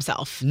care of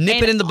themselves.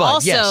 Nip it in the bud,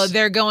 also, yes.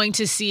 they're going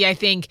to see, I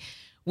think,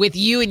 with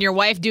you and your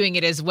wife doing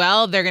it as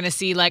well, they're going to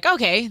see like,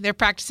 okay, they're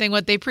practicing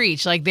what they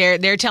preach. Like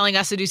they're telling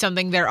us to do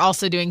something, they're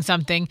also doing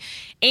something.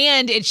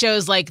 And it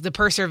shows like the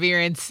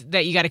perseverance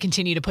that you got to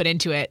continue to put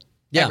into it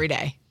every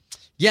day.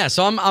 Yeah,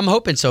 so I'm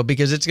hoping so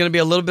because it's going to be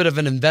a little bit of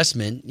an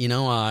investment.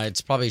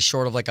 It's probably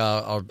short of like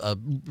a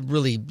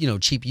really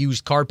cheap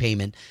used car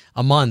payment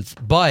a month,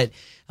 but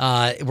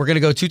we're going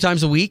to go 2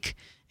 times a week,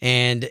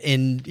 and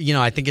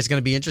I think it's going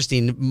to be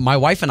interesting. My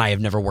wife and I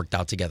have never worked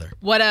out together.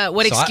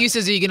 What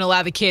excuses are you going to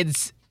allow the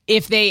kids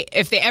if they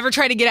ever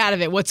try to get out of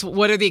it?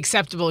 What are the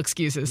acceptable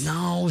excuses?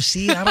 No,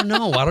 see, I don't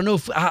know. I don't know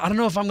if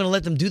I'm going to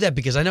let them do that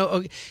because I know.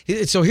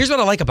 Okay, so here's what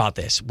I like about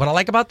this. What I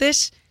like about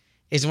this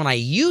is when I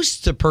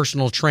used to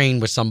personal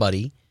train with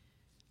somebody,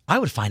 I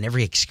would find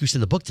every excuse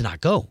in the book to not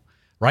go,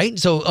 right?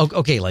 So,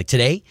 okay, like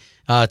today,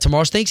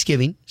 tomorrow's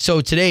Thanksgiving. So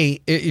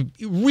today,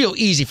 real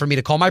easy for me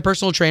to call my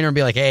personal trainer and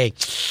be like, hey,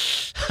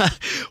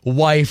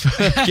 wife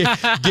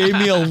gave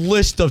me a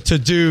list of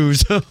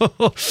to-dos.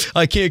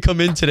 I can't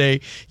come in today.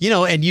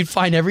 And you'd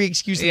find every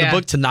excuse in the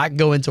book to not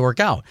go in to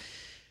work out.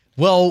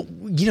 Well,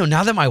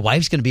 now that my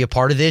wife's going to be a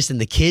part of this and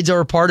the kids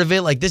are a part of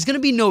it, like there's going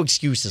to be no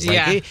excuses. Like,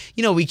 hey,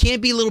 we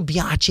can't be little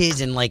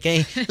biatches and like,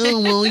 hey,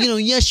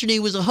 yesterday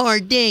was a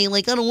hard day.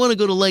 Like, I don't want to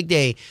go to leg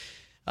day.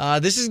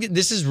 This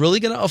is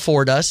really going to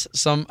afford us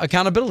some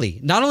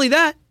accountability. Not only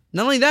that,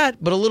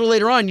 but a little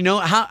later on,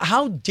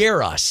 how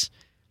dare us?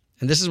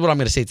 And this is what I'm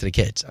going to say to the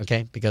kids,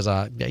 okay? Because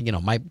I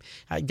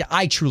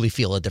truly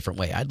feel a different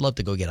way. I'd love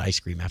to go get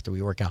ice cream after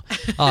we work out,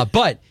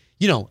 but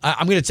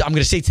I'm going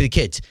to say to the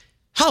kids,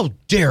 how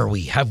dare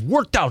we have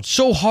worked out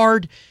so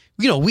hard?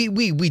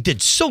 We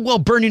did so well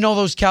burning all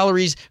those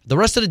calories. The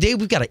rest of the day,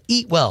 we've got to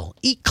eat well,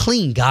 eat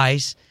clean,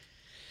 guys.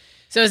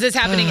 So is this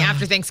happening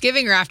after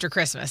Thanksgiving or after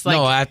Christmas?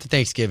 No, after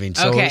Thanksgiving.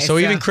 So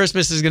even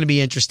Christmas is going to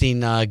be interesting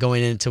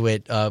going into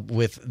it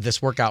with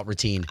this workout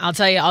routine. I'll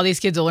tell you, all these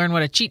kids will learn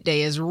what a cheat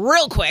day is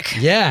real quick.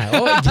 Yeah.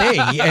 Oh,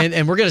 hey,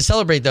 and we're going to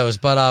celebrate those.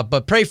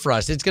 But pray for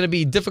us. It's going to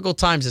be difficult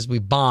times as we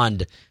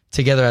bond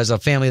together as a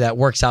family that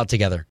works out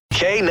together.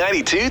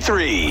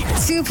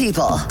 K92.3. 2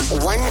 people,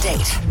 1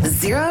 date,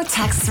 0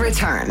 texts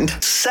returned.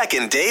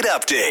 Second date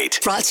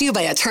update. Brought to you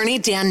by attorney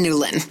Dan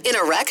Newlin. In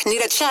a wreck,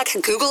 need a check,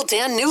 Google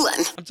Dan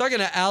Newlin. I'm talking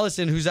to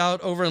Allison, who's out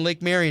over in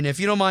Lake Marion. If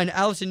you don't mind,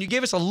 Allison, you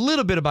gave us a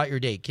little bit about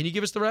your date. Can you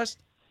give us the rest?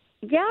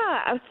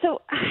 Yeah.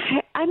 So,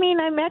 I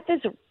met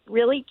this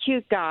really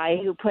cute guy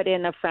who put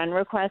in a friend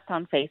request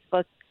on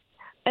Facebook.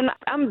 And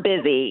I'm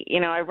busy.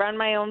 I run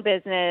my own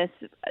business.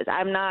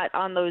 I'm not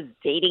on those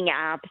dating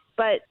apps,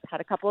 but had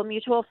a couple of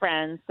mutual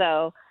friends.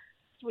 So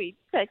we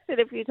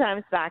texted a few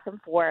times back and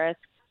forth.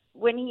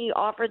 when he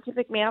offered to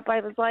pick me up, I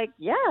was like,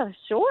 yeah,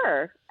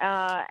 sure.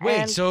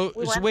 Wait, so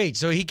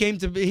he came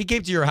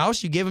to your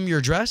house? You gave him your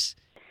address?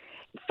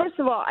 First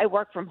of all, I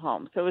work from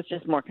home, so it's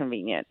just more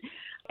convenient.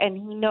 And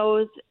he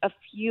knows a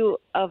few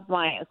of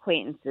my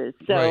acquaintances.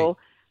 So, Right.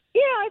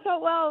 I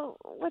thought, well,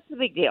 what's the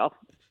big deal?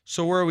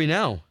 So where are we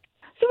now?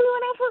 So we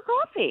went out for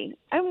coffee,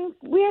 and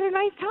we had a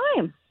nice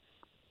time.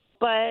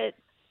 But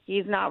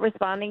he's not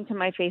responding to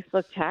my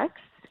Facebook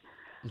texts,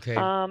 Okay.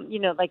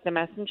 like the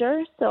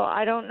messenger. So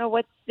I don't know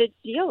what the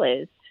deal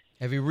is.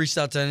 Have you reached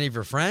out to any of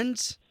your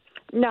friends?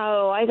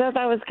 No, I thought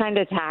that was kind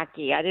of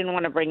tacky. I didn't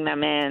want to bring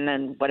them in,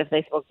 and what if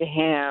they spoke to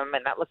him?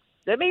 And that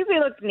makes me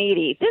look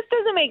needy. This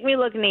doesn't make me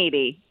look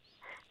needy.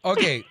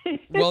 Okay.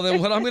 Well,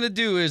 then what I'm going to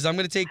do is I'm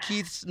going to take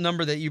Keith's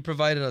number that you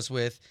provided us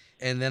with,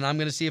 and then I'm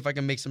going to see if I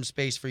can make some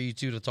space for you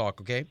two to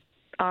talk, okay?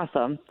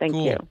 Awesome. Thank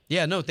Cool. you.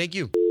 Yeah, no, thank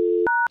you.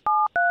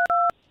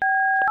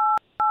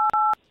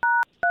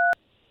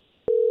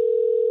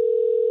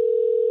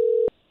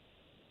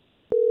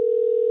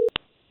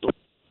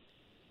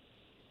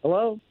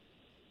 Hello?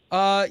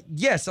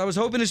 Yes, I was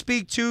hoping to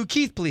speak to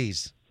Keith,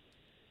 please.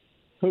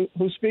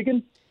 Who's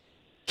speaking?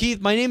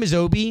 Keith, my name is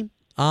Obi.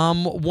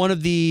 I'm one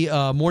of the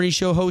morning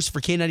show hosts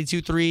for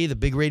K92.3, the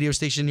big radio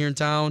station here in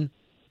town.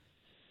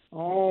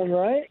 All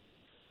right.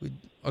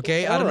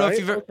 Okay, I don't know if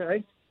you've ever,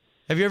 Okay.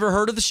 have you ever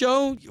heard of the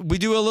show? We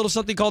do a little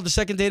something called the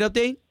Second Date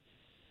Update.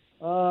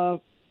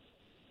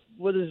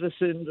 What is this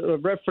in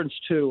reference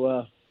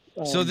to?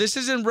 So this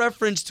is in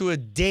reference to a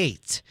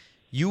date.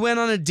 You went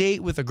on a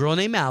date with a girl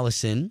named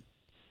Allison.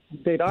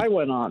 Date I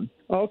went on.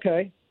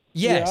 Okay.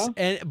 Yes,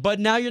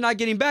 but now you're not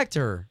getting back to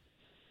her.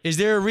 Is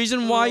there a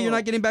reason why you're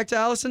not getting back to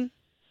Allison?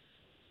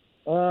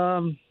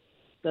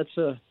 That's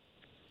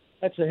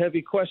a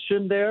heavy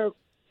question there.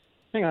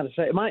 Hang on a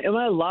second. Am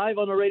I live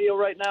on the radio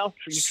right now? Are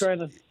you trying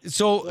to?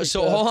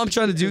 So all I'm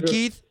trying to do,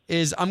 Keith,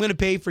 is I'm going to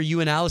pay for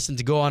you and Allison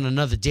to go on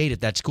another date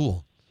at that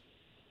school.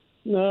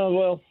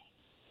 No,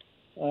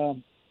 well,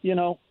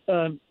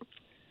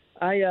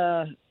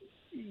 I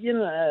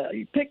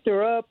picked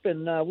her up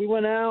and we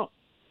went out,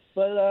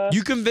 but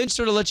You convinced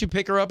her to let you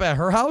pick her up at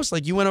her house?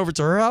 Like you went over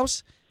to her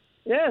house?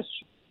 yes,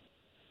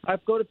 I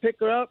go to pick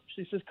her up.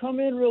 She says, "Come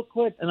in real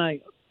quick," and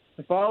I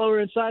follow her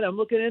inside. I'm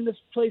looking in this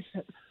place,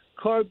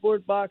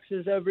 cardboard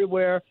boxes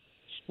everywhere,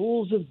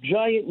 spools of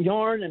giant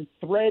yarn and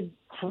thread,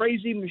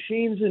 crazy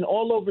machines, and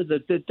all over the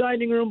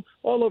dining room,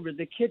 all over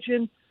the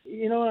kitchen.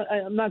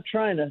 I'm not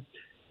trying to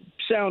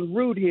sound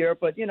rude here,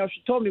 but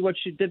she told me what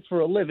she did for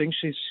a living.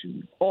 She's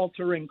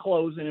altering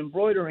clothes and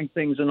embroidering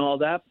things and all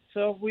that.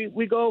 So we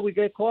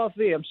get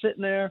coffee. I'm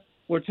sitting there.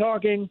 We're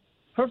talking.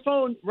 Her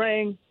phone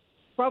rang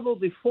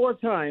probably 4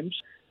 times.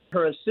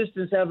 Her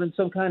assistant's having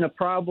some kind of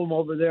problem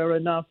over there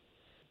enough.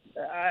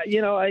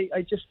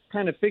 I just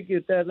kind of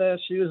figured that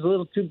she was a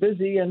little too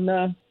busy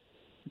and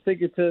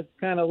figured to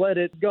kind of let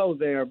it go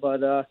there.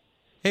 But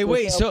Hey,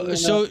 wait.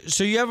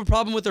 So you have a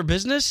problem with her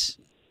business?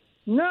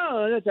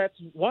 no, that's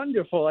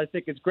wonderful. I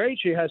think it's great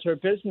she has her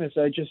business.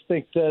 I just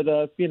think that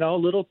a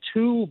little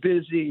too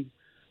busy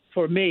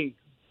for me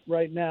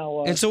right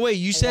now. And so wait,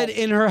 you said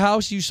in her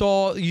house you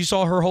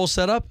saw her whole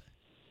setup?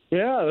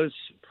 Yeah, it was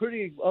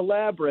pretty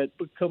elaborate,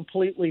 but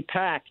completely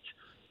packed.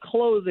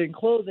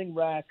 Clothing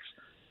racks,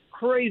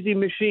 crazy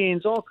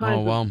machines, all kinds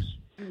of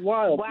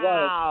wild.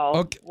 Wow.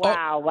 Okay.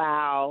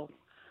 Wow.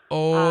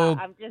 Oh.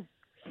 I'm just.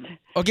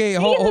 Okay,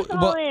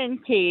 Well, in,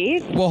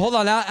 Keith. Well, hold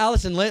on,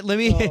 Allison. Let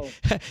me,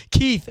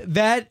 Keith.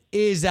 That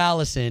is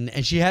Allison,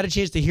 and she had a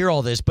chance to hear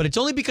all this, but it's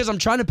only because I'm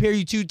trying to pair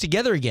you two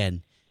together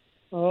again.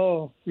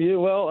 Oh,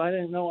 well, I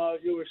didn't know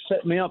you were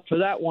setting me up for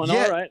that one.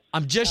 Yeah, All right,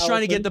 I'm just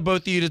trying to get the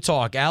both of you to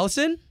talk.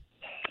 Allison.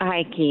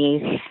 Hi,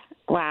 Keith.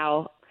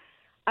 Wow.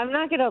 I'm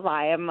not gonna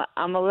lie.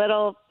 I'm a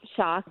little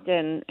shocked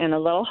and a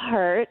little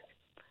hurt.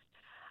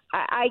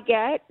 I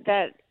get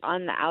that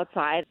on the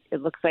outside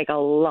it looks like a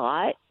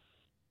lot.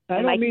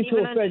 I don't mean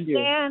to offend you.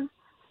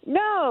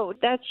 No,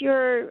 that's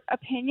your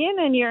opinion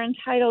and you're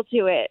entitled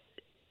to it.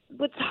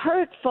 What's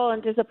hurtful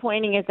and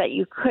disappointing is that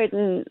you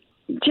couldn't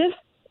just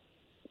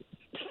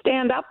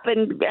stand up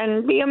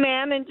and be a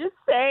man and just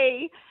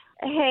say,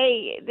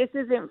 hey, this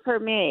isn't for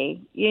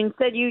me.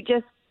 Instead, you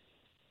just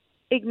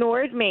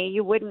ignored me.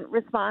 You wouldn't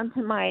respond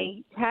to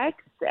my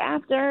text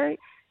after.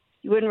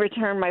 You wouldn't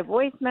return my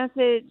voice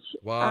message.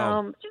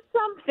 Wow. Just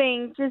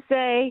something to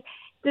say,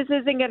 this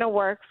isn't going to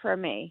work for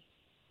me.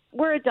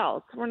 We're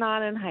adults. We're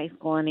not in high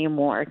school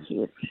anymore,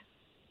 Keith.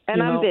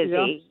 And I'm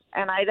busy.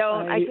 And I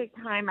took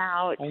time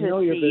out to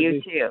see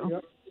you too.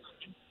 Yep.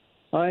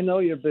 I know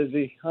you're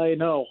busy. I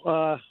know.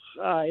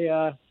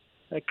 I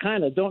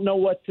kind of don't know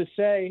what to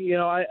say.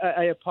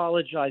 I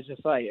apologize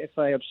if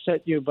I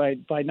upset you by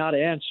not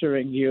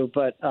answering you,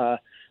 but I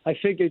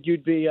figured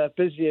you'd be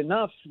busy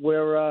enough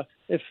where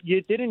if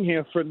you didn't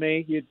hear from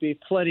me, you'd be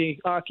plenty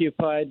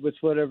occupied with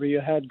whatever you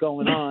had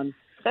going on.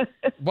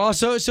 Well,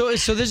 so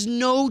there's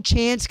no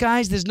chance,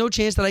 guys. There's no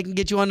chance that I can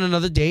get you on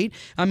another date.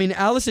 I mean,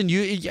 Allison,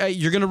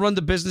 you're gonna run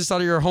the business out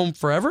of your home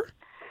forever?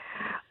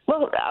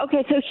 Well,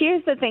 okay. So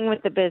here's the thing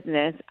with the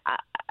business.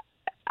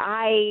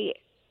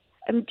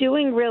 I'm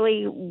doing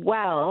really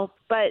well,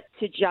 but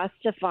to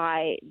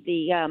justify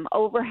the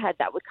overhead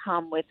that would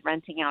come with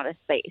renting out a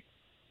space.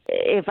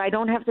 If I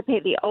don't have to pay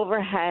the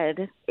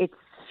overhead, it's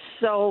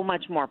so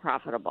much more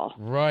profitable.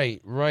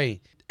 Right.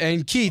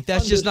 And Keith,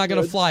 that's just not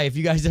going to fly if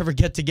you guys ever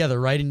get together,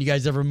 right? And you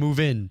guys ever move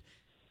in.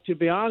 To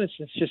be honest,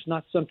 it's just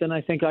not something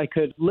I think I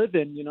could live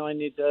in. You know, I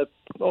need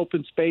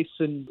open space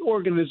and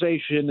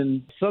organization,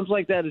 and something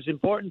like that is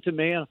important to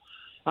me.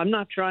 I'm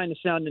not trying to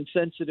sound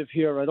insensitive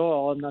here at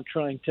all. I'm not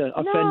trying to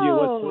offend you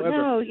whatsoever.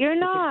 No, you're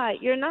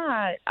not. You're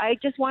not. I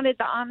just wanted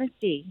the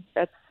honesty.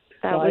 That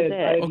was it.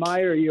 I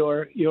admire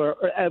your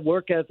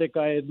work ethic.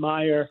 I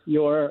admire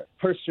your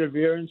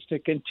perseverance to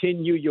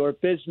continue your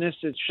business.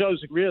 It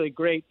shows really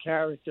great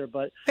character.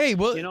 But hey,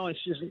 well, you know,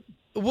 it's just.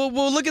 Well,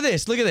 look at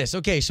this.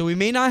 Okay, so we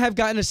may not have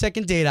gotten a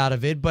second date out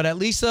of it, but at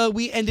least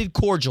we ended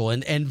cordial.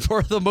 And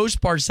for the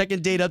most part,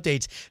 second date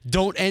updates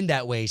don't end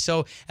that way.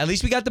 So at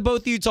least we got the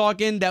both of you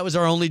talking. That was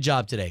our only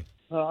job today.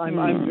 I'm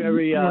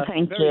very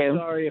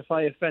sorry if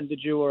I offended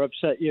you or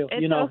upset you.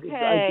 It's you know, okay.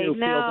 I do feel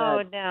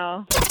bad.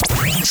 No.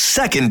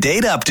 Second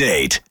date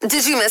update.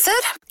 Did you miss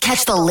it?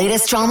 Catch the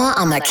latest drama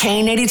on the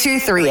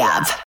K82-3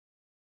 app.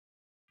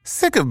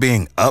 Sick of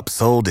being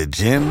upsold at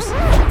gyms?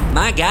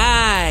 My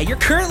guy, you're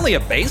currently a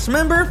base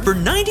member? For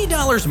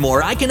 $90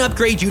 more, I can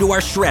upgrade you to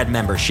our Shred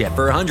membership.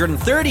 For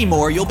 $130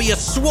 more, you'll be a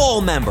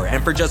Swole member.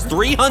 And for just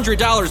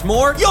 $300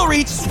 more, you'll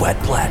reach Sweat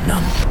Platinum.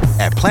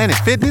 At Planet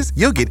Fitness,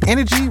 you'll get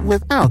energy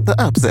without the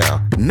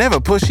upsell. Never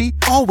pushy,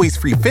 always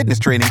free fitness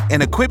training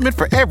and equipment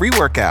for every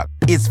workout.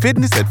 It's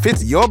fitness that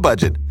fits your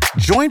budget.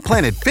 Join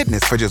Planet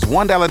Fitness for just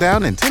 $1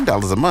 down and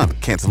 $10 a month.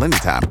 Cancel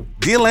anytime.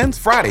 Deal ends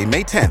Friday,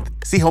 May 10th.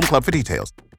 See Home Club for details.